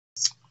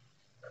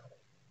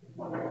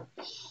Boom,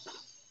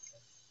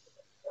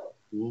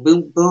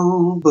 boom,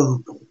 boom, boom,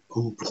 boom,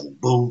 boom,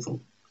 boom,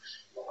 boom.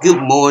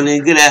 Good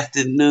morning, good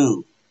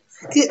afternoon,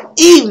 good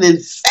evening,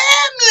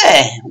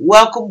 family.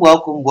 Welcome,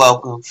 welcome,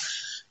 welcome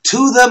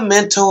to the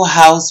Mental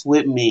House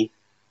with me,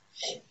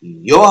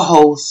 your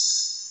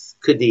host,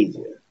 Khadijah.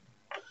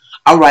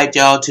 All right,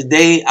 y'all.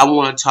 Today I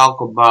want to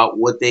talk about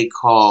what they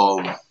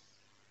call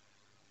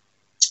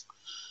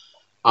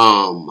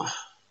um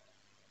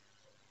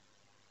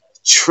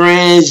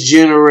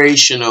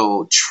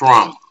transgenerational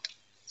trauma.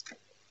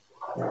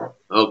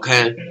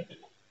 Okay.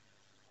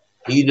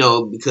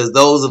 Because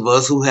those of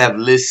us who have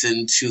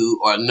listened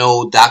to or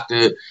know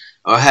Dr.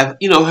 or have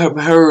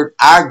heard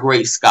our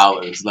great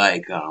scholars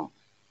like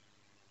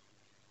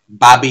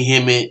Bobby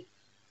Hemmett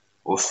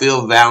or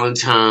Phil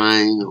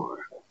Valentine or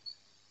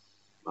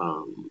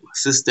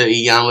Sister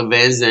Iyanla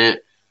Vanzant,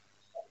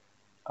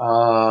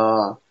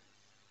 uh,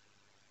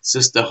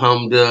 Sister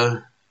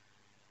Humda,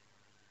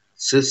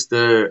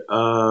 Sister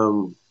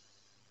um,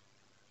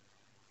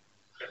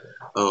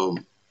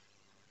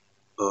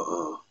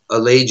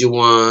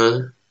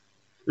 Alajuwon.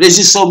 There's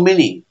just so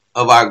many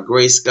of our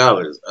great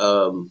scholars.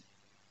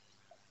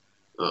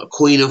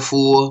 Queen of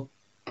Four.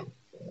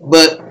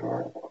 But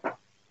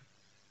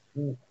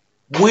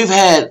we've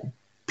had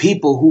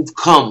people who've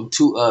come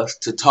to us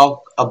to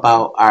talk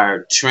about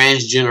our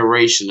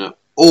transgenerational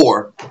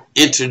or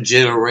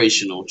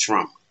intergenerational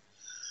trauma.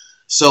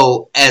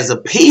 So as a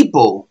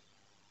people,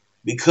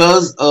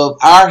 because of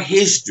our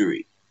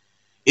history,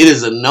 it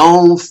is a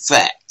known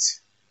fact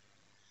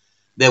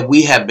that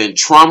we have been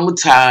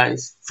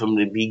traumatized from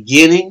the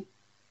beginning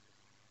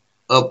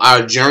of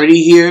our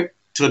journey here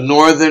to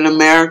Northern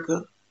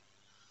America.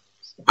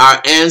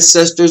 Our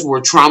ancestors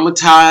were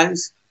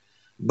traumatized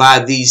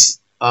by these,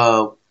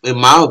 in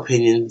my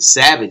opinion,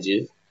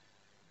 savages.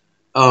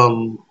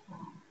 And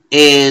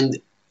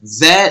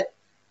that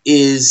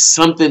is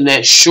something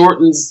that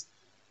shortens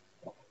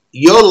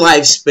your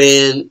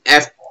lifespan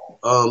after,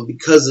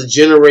 because of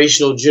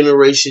generational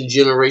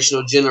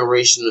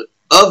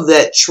of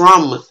that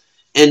trauma,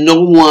 and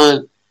no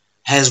one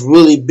has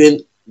really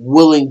been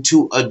willing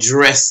to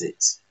address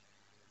it.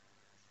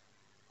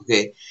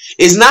 Okay,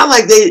 it's not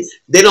like they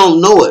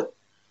don't know it.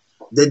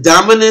 The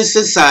dominant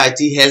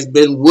society has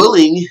been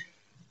willing,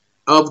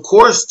 of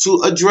course,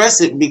 to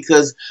address it,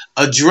 because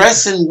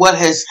addressing what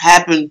has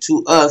happened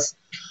to us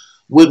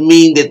would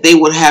mean that they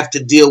would have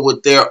to deal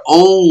with their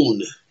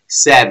own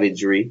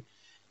savagery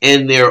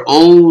and their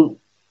own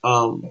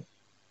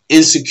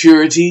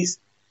insecurities,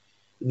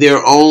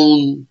 their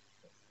own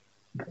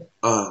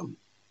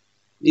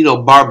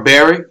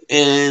barbaric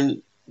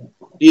and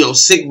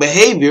sick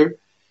behavior.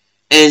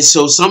 And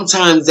so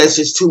sometimes that's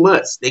just too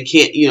much. They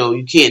can't,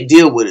 you can't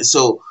deal with it.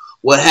 So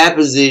what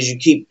happens is you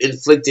keep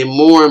inflicting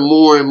more and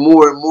more and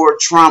more and more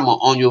trauma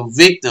on your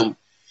victim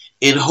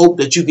in hope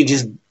that you can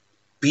just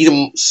beat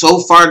them so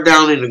far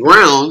down in the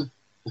ground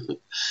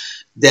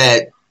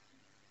that,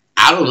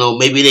 I don't know,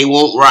 maybe they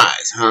won't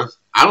rise, huh?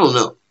 I don't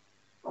know.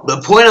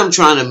 The point I'm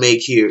trying to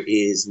make here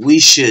is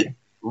we should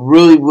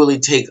really, really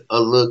take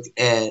a look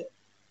at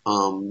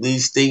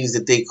these things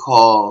that they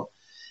call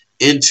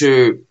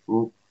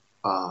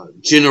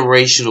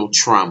generational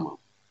trauma.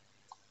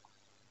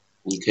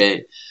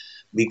 Okay,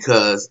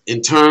 because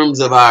in terms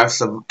of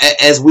as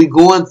we're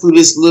going through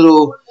this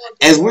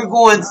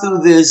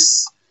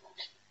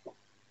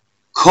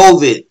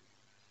COVID,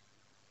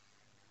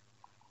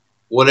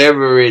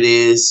 whatever it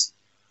is,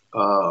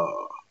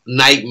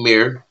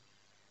 nightmare,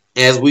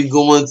 as we're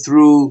going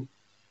through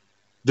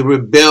the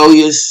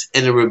rebellion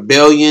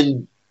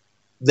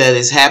that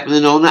is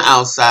happening on the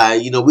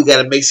outside, we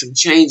got to make some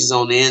changes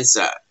on the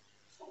inside.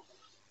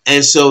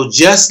 And so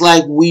just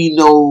like we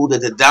know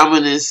that the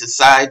dominant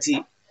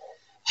society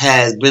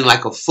has been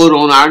like a foot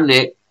on our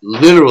neck,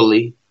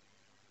 literally,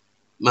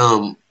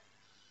 then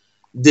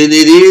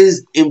it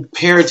is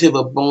imperative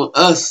upon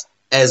us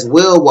as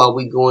well, while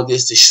we go in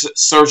this, to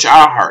search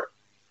our heart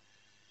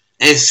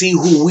and see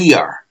who we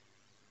are.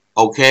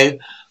 Okay?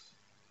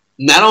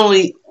 Not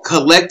only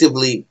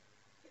collectively,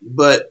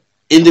 but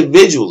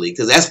individually,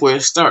 because that's where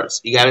it starts.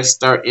 You got to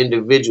start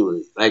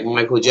individually. Like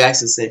Michael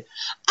Jackson said,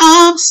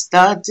 I'm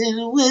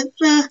starting with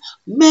the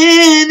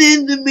man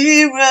in the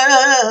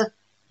mirror.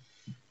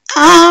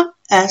 I'm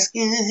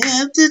asking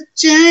him to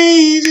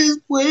change his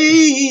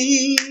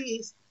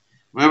ways.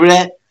 Remember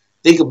that?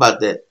 Think about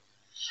that.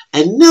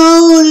 And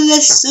no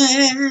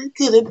lesson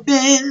could have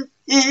been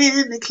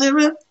any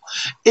clearer.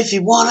 If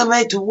you want to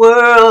make the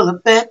world a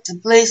better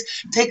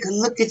place, take a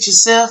look at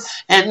yourself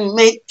and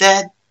make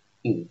that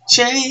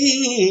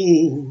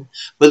change.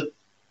 But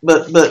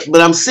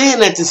I'm saying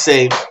that to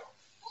say,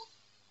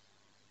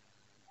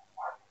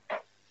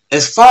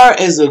 as far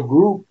as a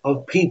group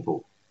of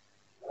people,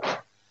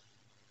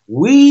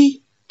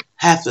 we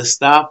have to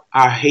stop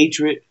our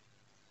hatred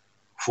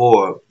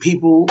for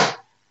people.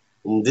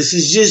 This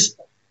is just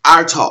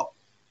our talk,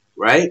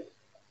 right?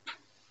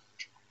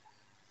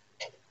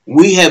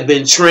 We have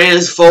been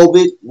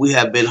transphobic. We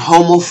have been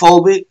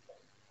homophobic.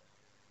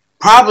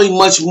 Probably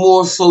much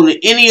more so than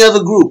any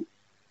other group.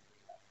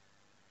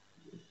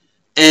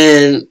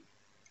 And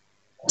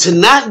to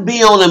not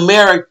be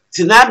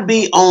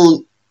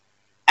on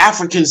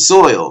African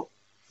soil,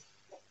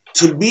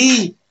 to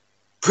be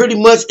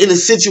pretty much in a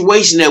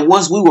situation that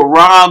once we were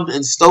robbed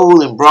and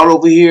stolen and brought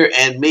over here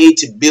and made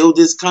to build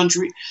this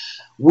country,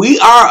 we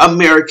are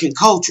American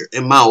culture,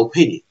 in my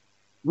opinion.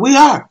 We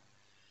are.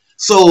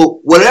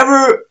 So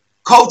whatever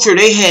culture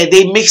they had,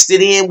 they mixed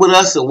it in with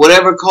us, and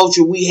whatever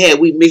culture we had,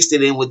 we mixed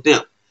it in with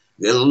them.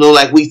 You know,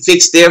 like we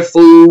fixed their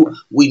food,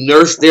 we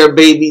nursed their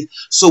babies.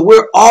 So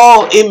we're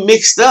all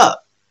mixed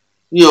up.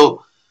 You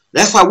know,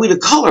 that's why we the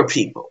color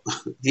people,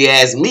 if you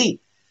ask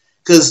me.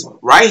 Because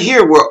right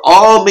here, we're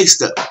all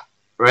mixed up,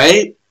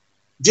 right?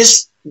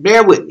 Just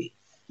bear with me.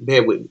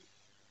 Bear with me.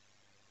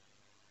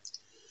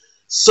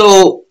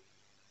 So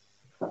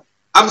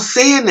I'm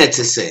saying that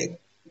to say,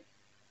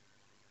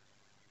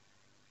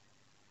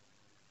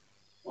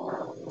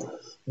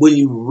 when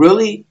you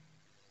really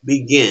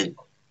begin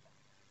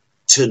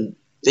to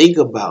think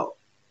about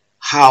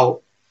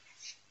how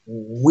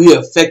we're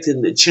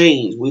affecting the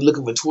change, we're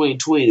looking for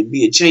 2020 to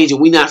be a change, and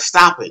we're not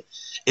stopping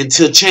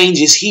until change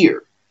is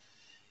here.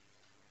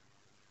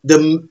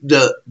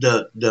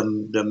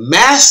 The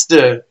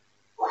master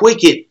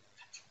wicked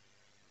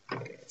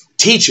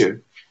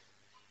teacher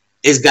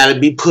has got to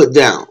be put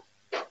down.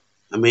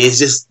 I mean, it's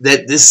just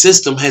that this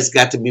system has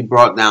got to be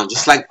brought down.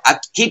 Just like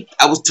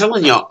I was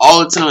telling y'all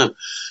all the time,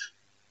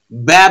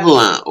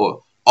 Babylon,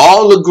 or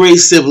all the great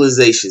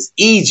civilizations,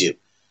 Egypt,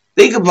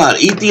 think about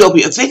it,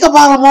 Ethiopia, think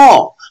about them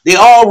all. They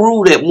all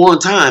ruled at one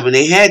time, and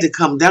they had to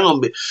come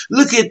down.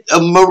 Look at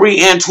Marie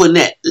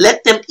Antoinette.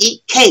 Let them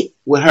eat cake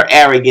with her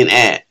arrogant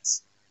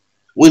ass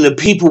when the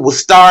people were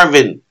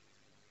starving.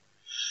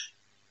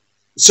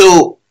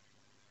 So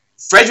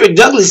Frederick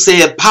Douglass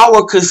said,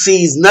 power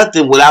concedes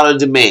nothing without a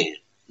demand.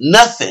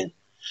 Nothing.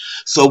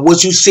 So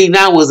what you see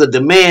now is a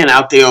demand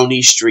out there on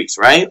these streets,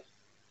 right?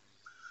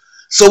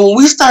 So when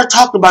we start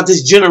talking about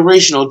this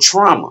generational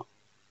trauma,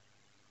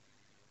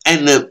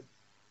 and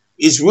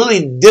it's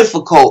really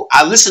difficult.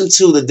 I listened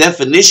to the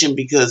definition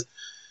because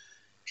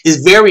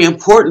it's very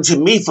important to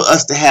me for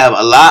us to have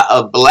a lot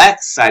of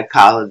black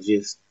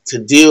psychologists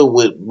to deal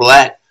with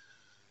black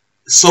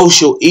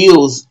social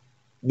ills,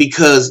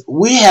 because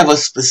we have a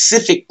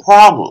specific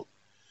problem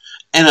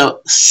and a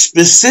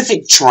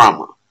specific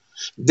trauma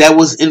that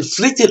was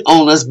inflicted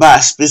on us by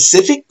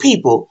specific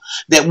people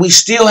that we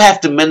still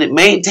have to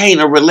maintain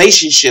a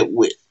relationship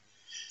with.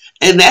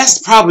 And that's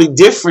probably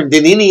different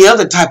than any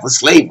other type of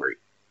slavery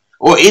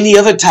or any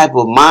other type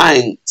of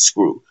mind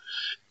screw.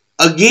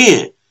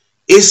 Again,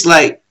 it's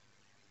like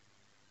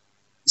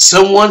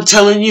someone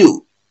telling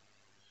you,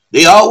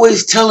 they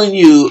always telling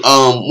you,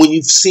 when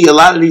you see a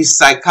lot of these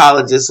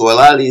psychologists or a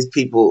lot of these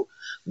people,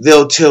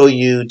 they'll tell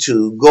you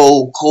to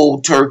go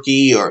cold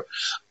turkey or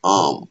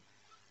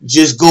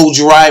just go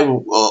dry,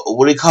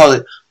 what do they call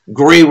it,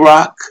 gray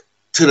rock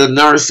to the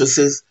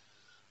narcissist.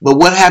 But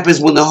what happens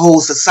when the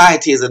whole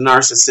society is a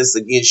narcissist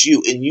against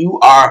you, and you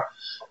are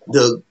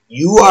the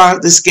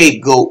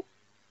scapegoat,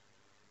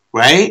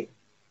 right?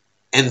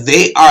 And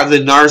they are the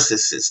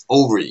narcissists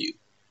over you.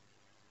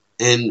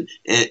 And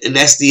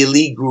that's the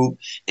elite group,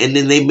 and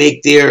then they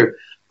make their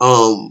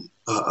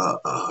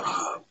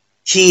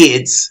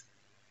kids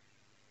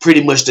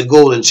pretty much the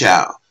golden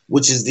child,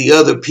 which is the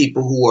other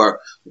people who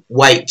are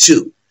white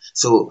too.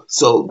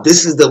 So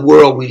this is the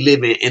world we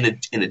live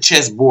in a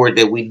chessboard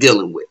that we're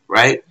dealing with,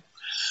 right?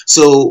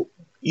 So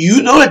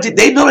you know that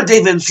they know that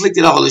they've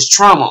inflicted all this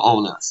trauma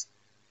on us,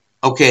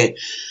 okay?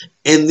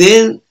 And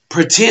then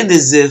pretend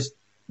as if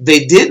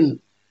they didn't.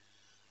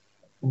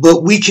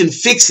 But we can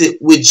fix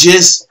it with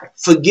just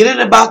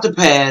forgetting about the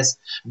past.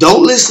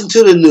 Don't listen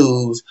to the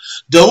news.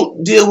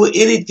 Don't deal with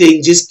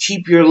anything. Just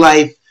keep your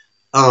life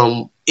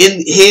head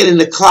in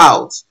the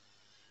clouds.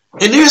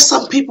 And there are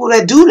some people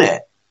that do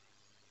that.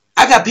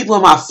 I got people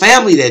in my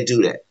family that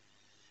do that.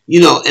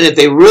 You know, and if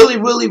they really,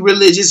 really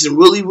religious and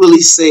really,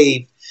 really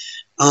saved,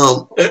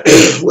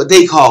 what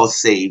they call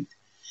saved,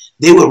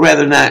 they would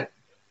rather not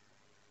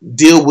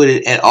deal with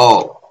it at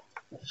all.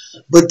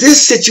 But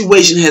this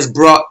situation has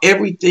brought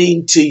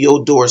everything to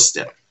your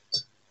doorstep.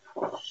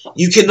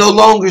 You can no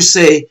longer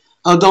say,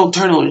 oh, don't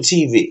turn on the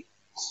TV.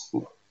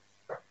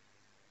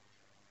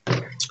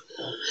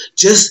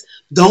 Just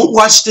don't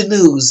watch the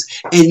news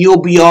and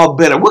you'll be all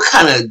better. What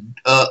kind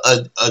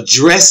of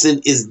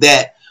addressing is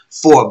that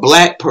for a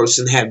black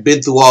person have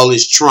been through all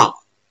this trauma?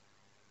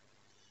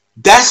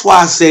 That's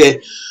why I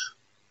said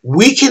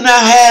we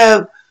cannot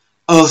have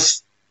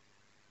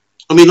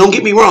don't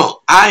get me wrong.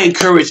 I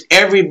encourage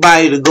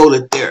everybody to go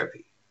to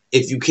therapy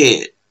if you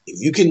can.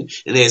 If you can,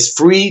 and there's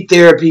free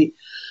therapy,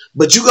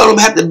 but you're going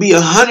to have to be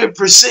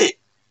 100%.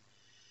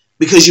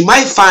 Because you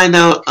might find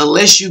out,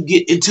 unless you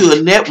get into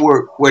a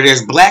network where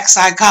there's black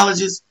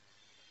psychologists,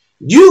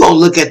 you're going to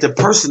look at the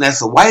person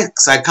that's a white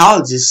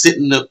psychologist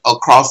sitting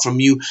across from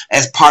you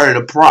as part of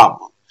the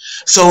problem.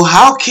 So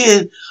how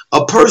can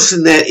a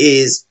person that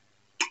is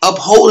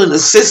upholding a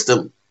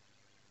system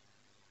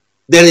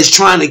that is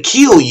trying to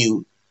kill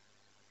you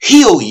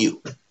heal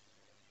you?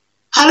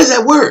 How does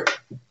that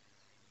work?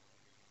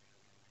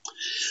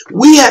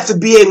 We have to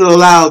be able to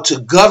allow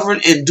to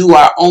govern and do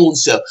our own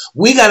self.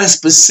 We got a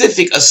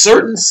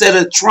certain set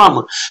of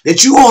trauma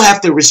that you gonna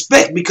have to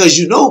respect because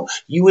you know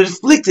you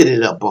inflicted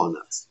it up on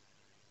us.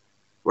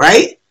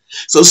 Right?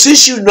 So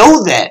since you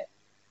know that,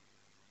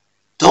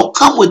 don't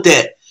come with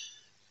that,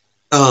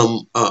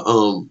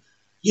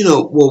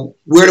 well,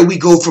 where do we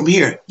go from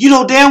here? You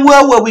know damn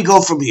well where we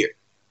go from here.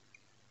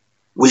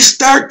 We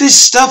start this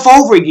stuff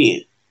over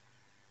again.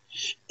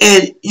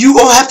 And you're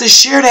going to have to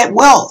share that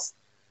wealth.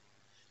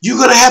 You're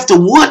going to have to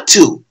want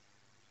to.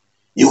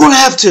 You're going to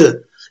have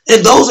to,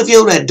 and those of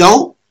you that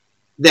don't,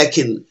 that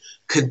can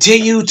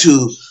continue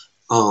to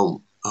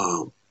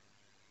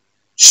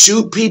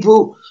shoot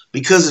people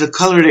because of the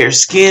color of their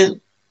skin,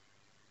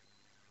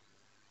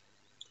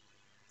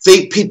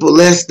 think people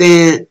less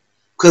than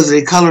because of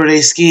the color of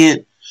their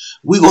skin,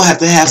 we're going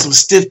to have some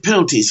stiff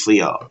penalties for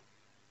y'all.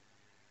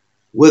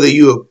 Whether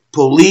you're a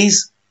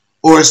police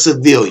or a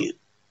civilian.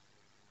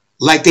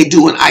 Like they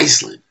do in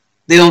Iceland.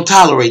 They don't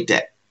tolerate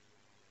that.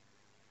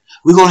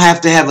 We're going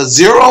to have a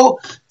zero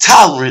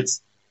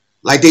tolerance,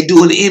 like they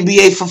do in the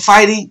NBA for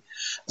fighting.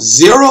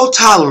 Zero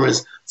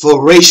tolerance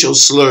for racial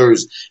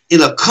slurs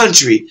in a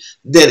country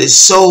that is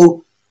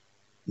so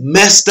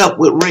messed up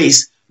with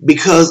race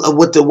because of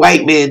what the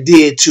white man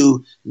did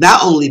to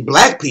not only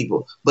black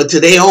people, but to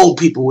their own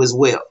people as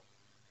well.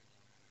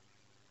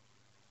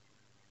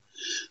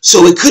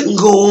 So it couldn't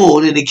go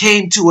on, and it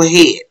came to a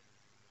head.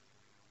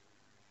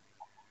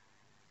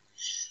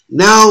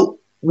 Now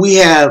we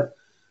have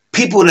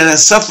people that are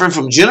suffering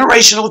from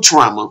generational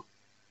trauma,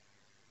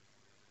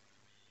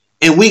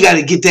 and we got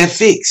to get that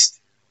fixed.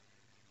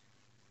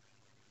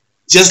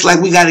 Just like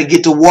we got to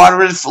get the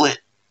water in Flint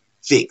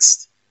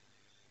fixed.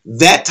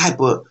 That type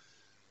of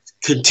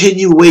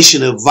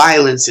continuation of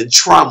violence and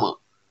trauma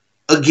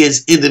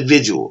against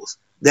individuals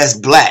that's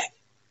black.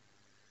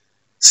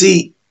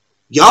 See,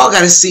 y'all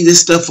got to see this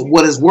stuff for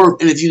what it's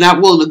worth. And if you're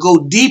not willing to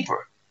go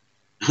deeper,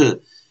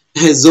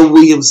 as Zoe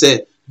Williams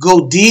said,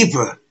 go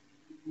deeper.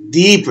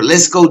 Deeper.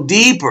 Let's go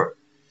deeper.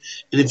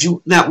 And if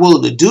you're not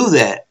willing to do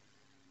that,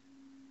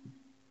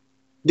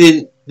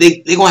 then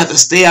they're going to have to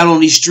stay out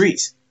on these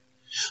streets.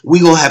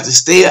 We're going to have to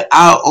stay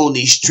out on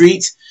these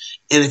streets.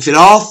 And if it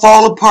all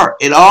fall apart,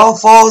 it all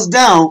falls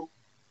down,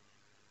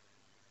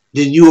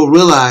 then you will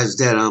realize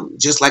that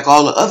just like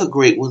all the other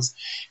great ones,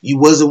 you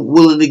wasn't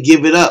willing to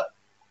give it up.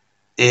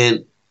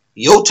 And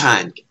your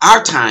time,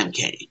 our time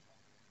came.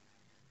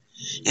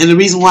 And the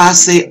reason why I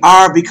say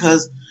our,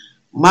 because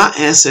my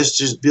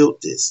ancestors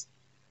built this.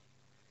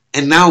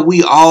 And now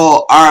we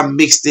all are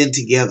mixed in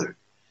together.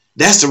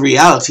 That's the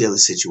reality of the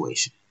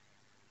situation.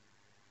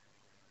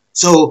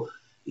 So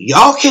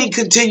y'all can't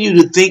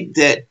continue to think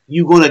that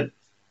you're going to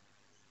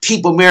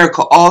keep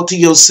America all to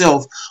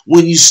yourself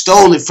when you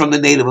stole it from the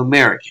Native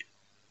American.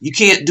 You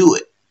can't do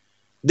it.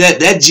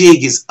 That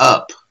jig is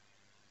up.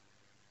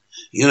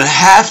 You're going to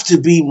have to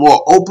be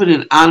more open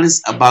and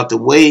honest about the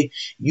way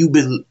you've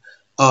been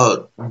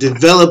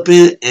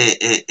developing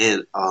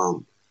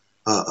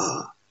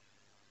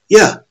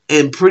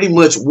and pretty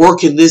much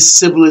working this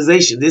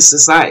civilization, this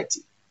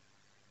society.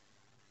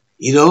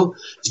 You know,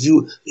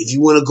 if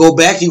you want to go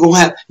back, you're gonna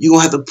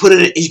have to put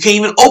it in. You can't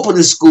even open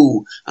a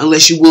school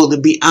unless you're willing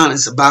to be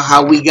honest about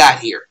how we got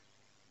here.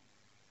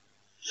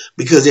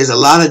 Because there's a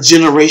lot of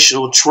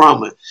generational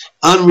trauma,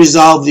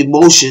 unresolved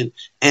emotion,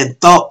 and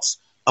thoughts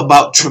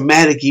about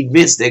traumatic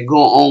events that go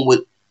on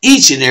with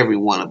each and every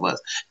one of us,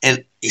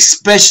 and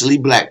especially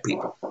black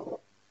people.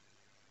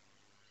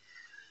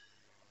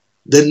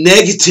 The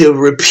negative,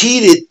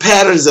 repeated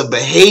patterns of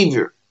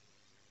behavior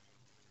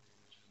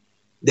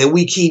that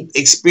we keep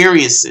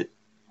experiencing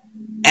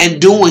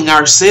and doing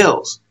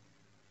ourselves.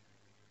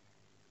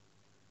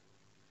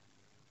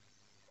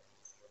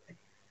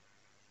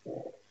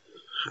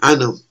 I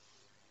know.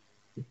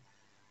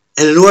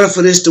 And in order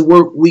for this to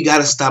work, we got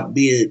to stop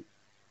being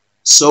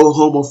so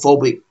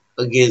homophobic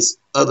against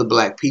other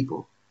black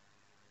people.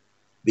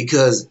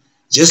 Because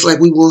just like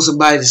we want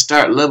somebody to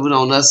start loving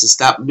on us and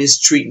stop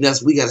mistreating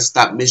us, we got to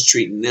stop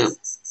mistreating them.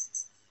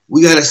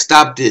 We got to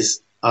stop this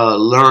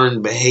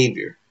learned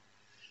behavior.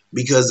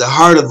 Because the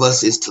heart of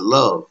us is to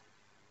love.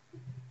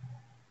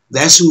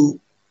 That's who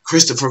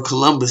Christopher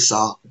Columbus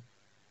saw.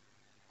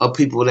 A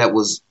people that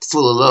was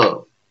full of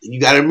love. And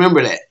you got to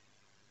remember that.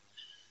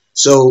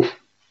 So,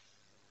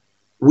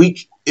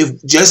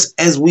 if just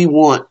as we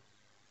want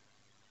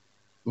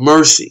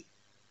mercy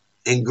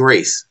and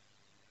grace,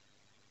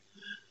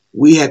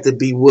 we have to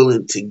be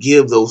willing to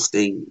give those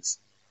things.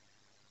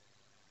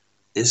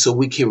 And so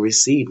we can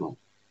receive them.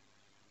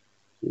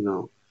 You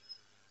know.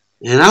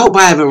 And I hope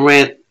I haven't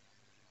ran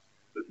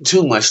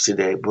too much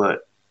today,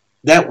 but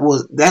that's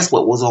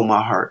what was on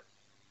my heart.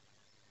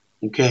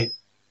 Okay,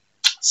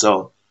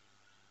 so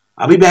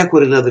I'll be back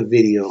with another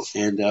video,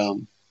 and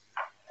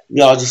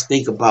y'all just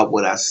think about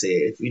what I said.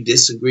 If you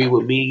disagree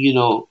with me,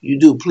 you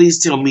do. Please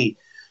tell me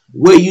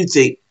what you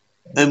think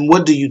and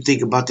what do you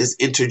think about this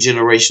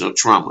intergenerational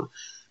trauma.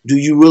 Do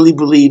you really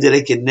believe that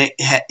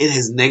it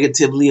has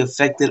negatively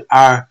affected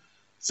our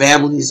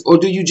families, or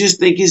do you just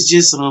think it's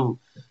just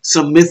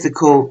some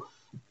mythical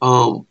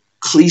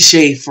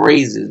cliche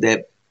phrases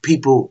that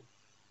people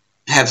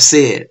have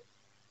said.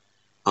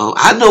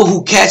 I know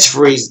who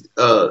catchphrased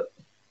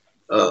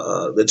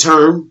the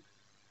term,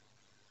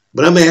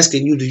 but I'm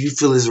asking you, do you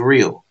feel it's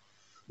real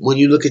when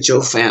you look at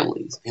your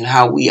families and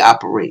how we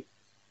operate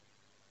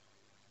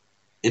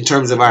in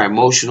terms of our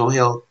emotional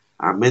health,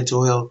 our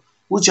mental health?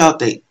 What y'all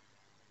think?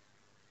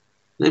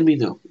 Let me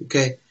know,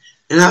 okay?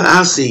 And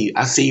I'll see you.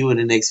 I'll see you in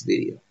the next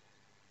video.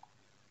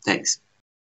 Thanks.